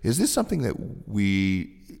here. Is this something that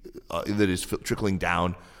that is trickling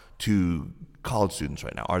down to college students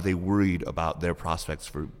right now? Are they worried about their prospects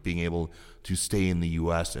for being able to stay in the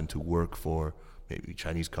U.S. and to work for maybe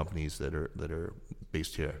Chinese companies that are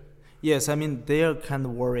based here? Yes, I mean, they are kind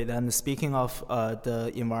of worried. And speaking of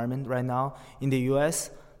the environment right now in the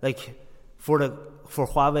U.S., like for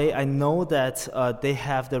Huawei, I know that they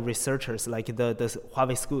have the researchers, like the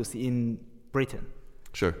Huawei schools in Britain.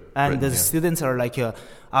 Sure. And the students are like,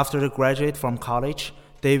 after they graduate from college,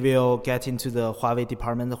 they will get into the Huawei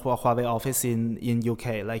department, Huawei office in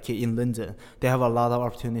UK, like in London. They have a lot of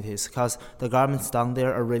opportunities because the governments down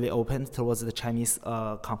there are really open towards the Chinese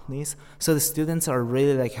companies. So the students are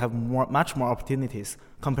really like have much more opportunities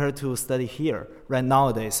compared to study here right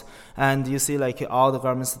nowadays. And you see like all the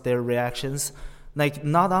governments, their reactions, like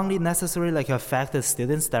not only necessarily like affect the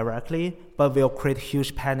students directly, but will create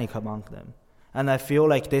huge panic among them. And I feel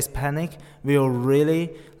like this panic will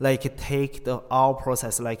really like take the all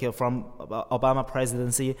process, like from Obama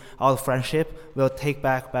presidency, our friendship will take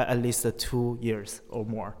back by at least 2 years or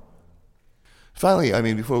more. Finally, I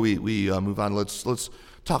mean, before we move on, let's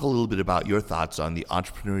talk a little bit about your thoughts on the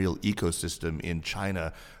entrepreneurial ecosystem in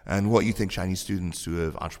China and what you think Chinese students who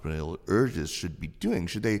have entrepreneurial urges should be doing.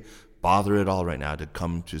 Should they bother at all right now to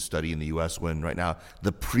come to study in the U.S. when right now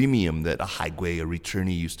the premium that a haigui, a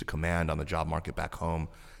returnee, used to command on the job market back home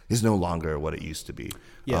is no longer what it used to be?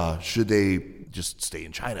 Yeah. Should they just stay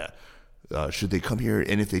in China? Should they come here?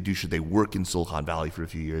 And if they do, should they work in Silicon Valley for a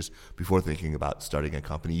few years before thinking about starting a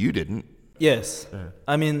company? You didn't. Yes. Yeah.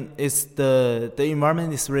 I mean, it's the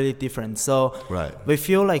environment is really different. So we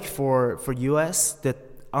feel like for U.S., that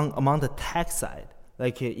among the tech side,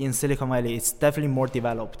 like in Silicon Valley, it's definitely more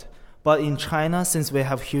developed. But in China, since we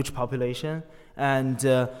have huge population and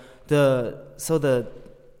the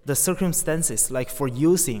circumstances like for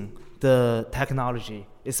using the technology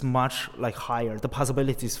is much like higher. The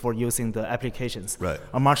possibilities for using the applications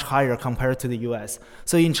are much higher compared to the US.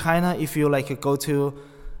 So in China, if you like go to,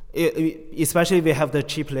 especially if we have the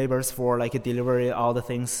cheap labors for like delivery, all the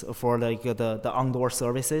things for like the outdoor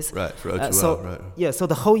services. Right, for O2O, so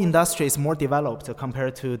the whole industry is more developed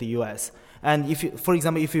compared to the US. And if you, for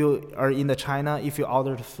example, if you are in China, if you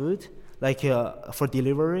order the food, like for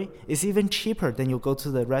delivery, it's even cheaper than you go to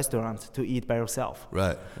the restaurant to eat by yourself.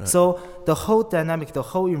 Right. So the whole dynamic, the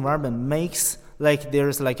whole environment makes like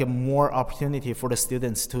there's like a more opportunity for the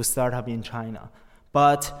students to start up in China.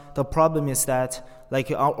 But the problem is that like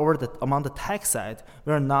among the tech side,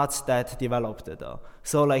 we're not that developed though.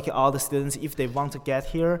 So like all the students, if they want to get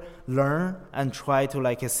here, learn and try to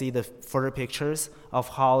like see the further pictures of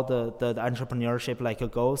how the entrepreneurship like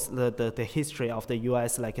goes, the history of the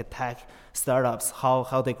US like tech startups,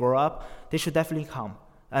 how they grow up, they should definitely come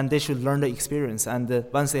and they should learn the experience. And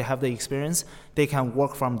once they have the experience, they can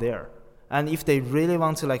work from there. And if they really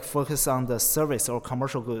want to like focus on the service or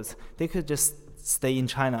commercial goods, they could just stay in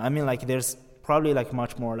China. I mean, like there's probably like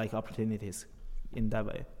much more like opportunities in that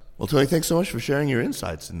way. Well, Tony, thanks so much for sharing your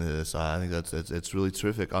insights into this. I think it's really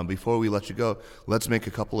terrific. Before we let you go, let's make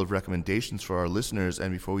a couple of recommendations for our listeners.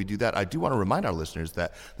 And before we do that, I do want to remind our listeners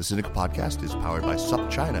that the Sinica Podcast is powered by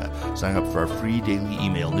SupChina. Sign up for our free daily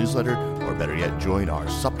email newsletter, or better yet, join our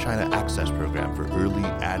SupChina Access program for early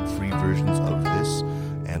ad-free versions of this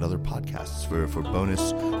and other podcasts, for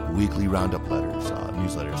bonus weekly roundup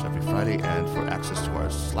newsletters every Friday, and for access to our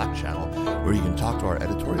Slack channel where you can talk to our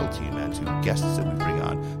editorial team and to guests that we bring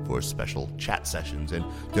on for special chat sessions. And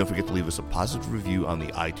don't forget to leave us a positive review on the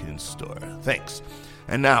iTunes store. Thanks.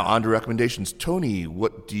 And now on to recommendations. Tony,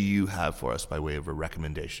 what do you have for us by way of a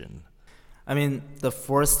recommendation? I mean, the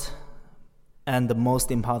first and the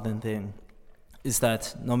most important thing is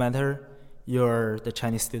that no matter you're the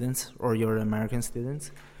Chinese students or you're American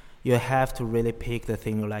students, you have to really pick the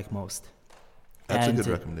thing you like most. That's a good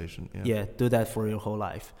recommendation. Yeah, do that for your whole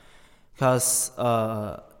life. Because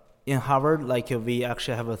in Harvard, like we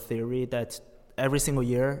actually have a theory that every single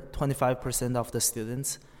year, 25% of the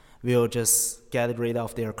students will just get rid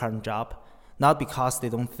of their current job, not because they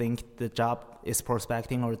don't think the job is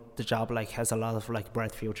prospecting or the job like has a lot of like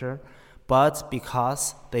bright future, but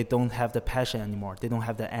because they don't have the passion anymore, they don't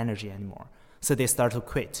have the energy anymore. So they start to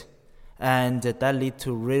quit. And that leads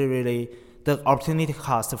to really, the opportunity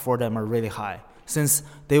cost for them are really high. since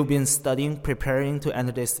they've been studying, preparing to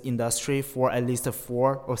enter this industry for at least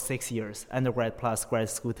 4 or 6 years, undergrad plus grad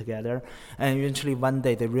school together, and eventually one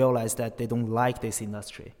day they realize that they don't like this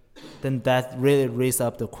industry. Then that really raises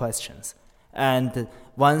up the questions. And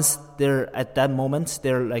once they're at that moment,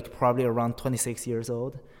 they're like probably around 26 years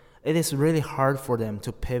old, it is really hard for them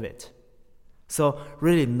to pivot. So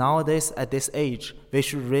really nowadays at this age, we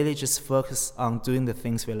should really just focus on doing the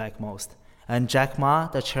things we like most. And Jack Ma,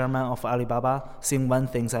 the chairman of Alibaba, saying one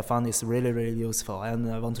thing I found is really, really useful,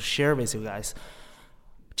 and I want to share with you guys.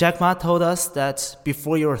 Jack Ma told us that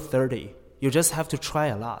before you're 30, you just have to try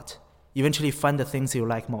a lot. Eventually find the things you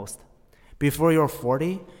like most. Before you're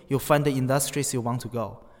 40, you'll find the industries you want to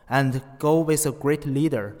go, and go with a great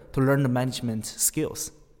leader to learn the management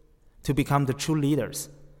skills, to become the true leaders.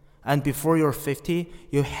 And before you're 50,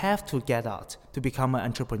 you have to get out to become an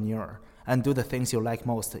entrepreneur and do the things you like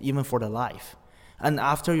most, even for the life. And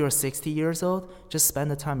after you're 60 years old, just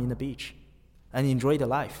spend the time in the beach and enjoy the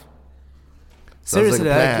life. Seriously,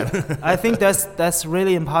 like I think that's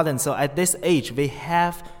really important. So at this age, we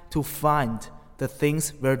have to find the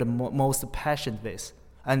things we're the most passionate with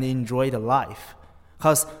and enjoy the life.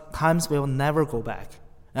 Because times will never go back.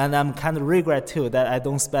 And I'm kind of regret too that I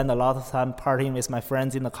don't spend a lot of time partying with my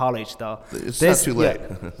friends in the college though. It's not too late.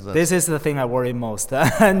 Yeah, this is the thing I worry most.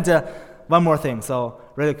 And one more thing, so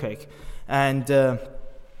really quick. And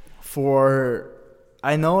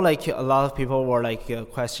I know like a lot of people were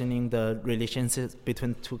like questioning the relations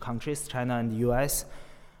between two countries, China and the US.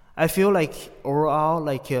 I feel like overall,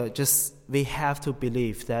 like just we have to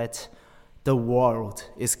believe that the world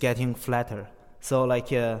is getting flatter. So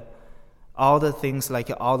like all the things, like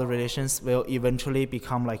all the relations will eventually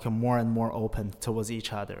become like more and more open towards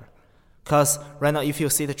each other. Because right now, if you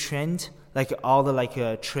see the trend, like all the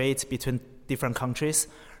like trades between different countries,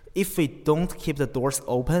 if we don't keep the doors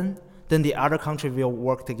open, then the other country will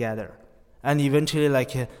work together. And eventually,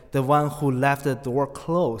 like the one who left the door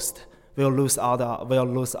closed will lose all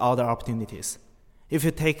the opportunities. If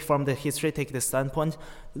you take from the history, take the standpoint,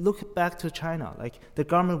 look back to China. Like the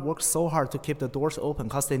government worked so hard to keep the doors open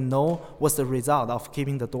because they know what's the result of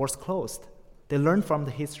keeping the doors closed. They learned from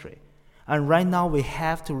the history. And right now we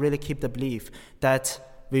have to really keep the belief that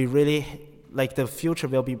we really, like the future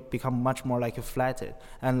will become much more like flattened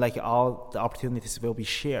and like all the opportunities will be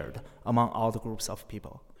shared among all the groups of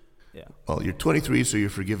people. Yeah. Well, you're 23, so you're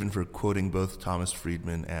forgiven for quoting both Thomas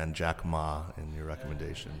Friedman and Jack Ma in your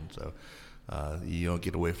recommendation. So you don't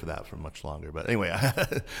get away for that for much longer. But anyway,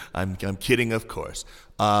 I'm kidding, of course.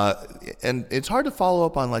 And it's hard to follow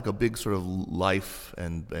up on like a big sort of life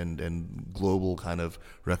and global kind of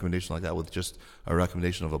recommendation like that with just a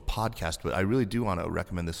recommendation of a podcast. But I really do want to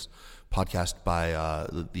recommend this podcast by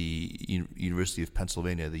the University of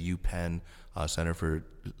Pennsylvania, the UPenn Center for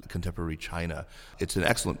Contemporary China. It's an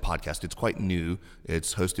excellent podcast. It's quite new.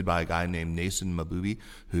 It's hosted by a guy named Nason Mabubi,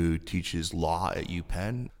 who teaches law at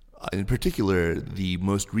UPenn. In particular, the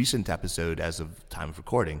most recent episode, as of time of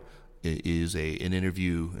recording, is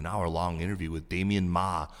an hour-long interview with Damien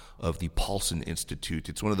Ma of the Paulson Institute.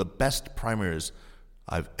 It's one of the best primers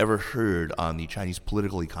I've ever heard on the Chinese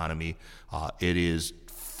political economy. It is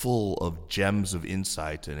full of gems of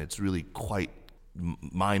insight, and it's really quite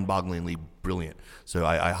mind-bogglingly brilliant. So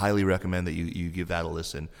I highly recommend that you give that a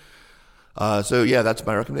listen. So yeah, that's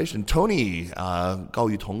my recommendation. Tony, Gao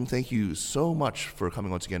Yutong, thank you so much for coming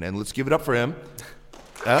once again, and let's give it up for him.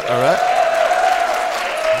 All right.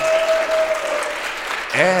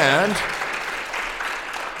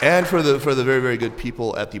 And for the very, very good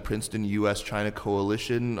people at the Princeton U.S.-China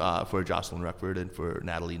Coalition, for Jocelyn Reckford and for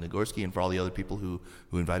Natalie Nagorski, and for all the other people who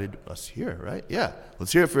invited us here, right? Yeah.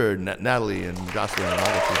 Let's hear it for Natalie and Jocelyn and all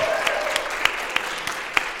the people.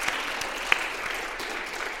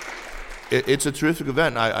 It's a terrific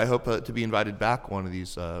event. I hope to be invited back one of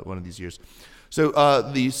these years. So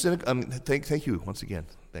thank you once again.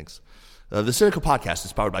 Thanks. The Sinica Podcast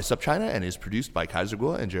is powered by SupChina and is produced by Kaiser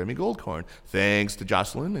Kuo and Jeremy Goldkorn. Thanks to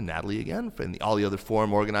Jocelyn and Natalie again and all the other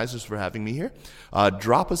forum organizers for having me here.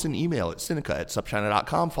 Drop us an email at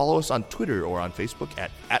sinica@supchina.com. Follow us on Twitter or on Facebook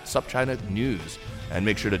at SupChina News. And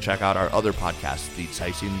make sure to check out our other podcasts, the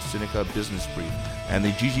Caixin Sinica Business Brief and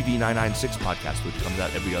the GGB 996 podcast, which comes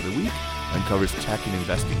out every other week and covers tech and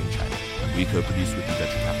investing in China. We co-produce with the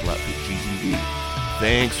venture capital outfit GGB.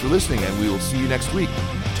 Thanks for listening, and we will see you next week.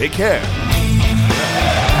 Take care.